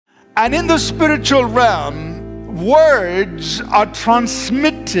And in the spiritual realm, words are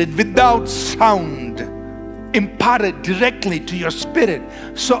transmitted without sound, imparted directly to your spirit.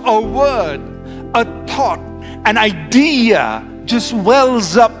 So a word, a thought, an idea just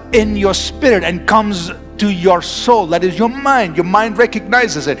wells up in your spirit and comes to your soul. That is your mind. Your mind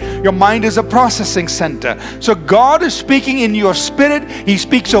recognizes it. Your mind is a processing center. So God is speaking in your spirit. He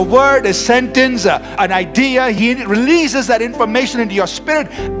speaks a word, a sentence, an idea. He releases that information into your spirit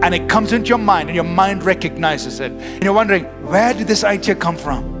and it comes into your mind, and your mind recognizes it. And you're wondering, where did this idea come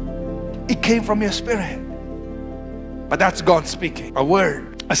from? It came from your spirit. But that's God speaking. A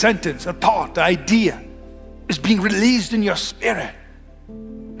word, a sentence, a thought, an idea is being released in your spirit.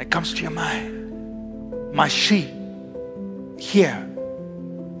 It comes to your mind. My sheep hear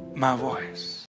my voice.